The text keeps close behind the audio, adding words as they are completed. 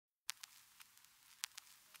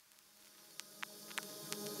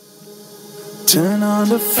Turn on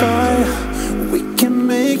the fire, we can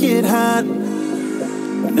make it hot.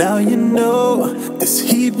 Now you know this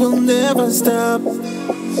heat will never stop.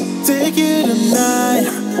 Take you tonight,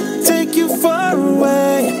 take you far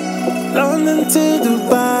away, London to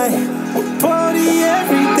Dubai, party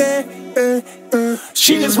every day.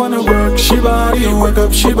 She just wanna work, she body, work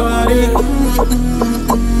up, she body.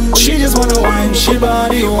 She just wanna wine, she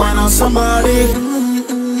body, wine on somebody.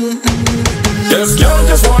 This girl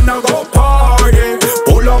just wanna go party,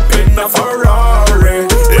 pull up in a Ferrari.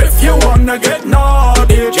 If you wanna get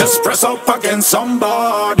naughty, just press up against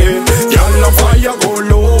somebody. Girl on fire, go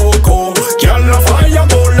loco. Girl on fire,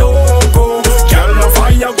 go loco. Girl on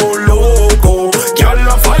fire, go loco. Girl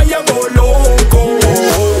on fire, go loco.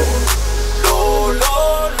 Lo, lo,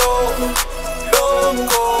 lo, loco.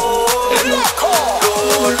 Loco.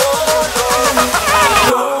 Lo, lo, lo,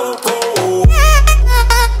 loco.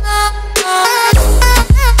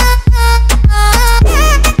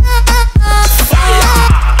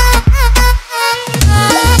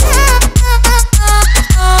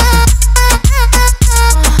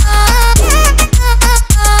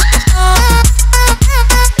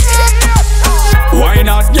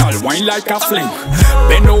 Wine like a fling,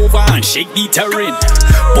 bend over and shake the terrain.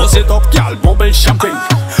 Buzz it up, girl, bubble champagne.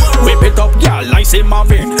 Whip it up, girl, like say my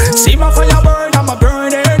vein. See my fire burn, I'ma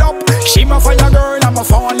burn it up. She my fire girl, I'ma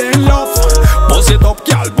fall in love. Buzz it up,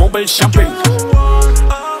 girl, bubble champagne.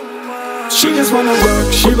 She just wanna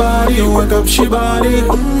work, she body, work up, she body.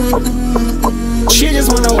 She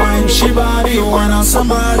just wanna wine, she body, wine on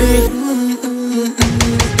somebody.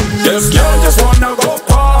 This girl just wanna go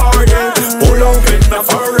party, pull up in a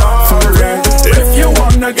Ferrari. If you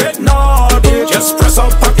wanna get naughty, just press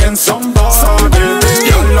up.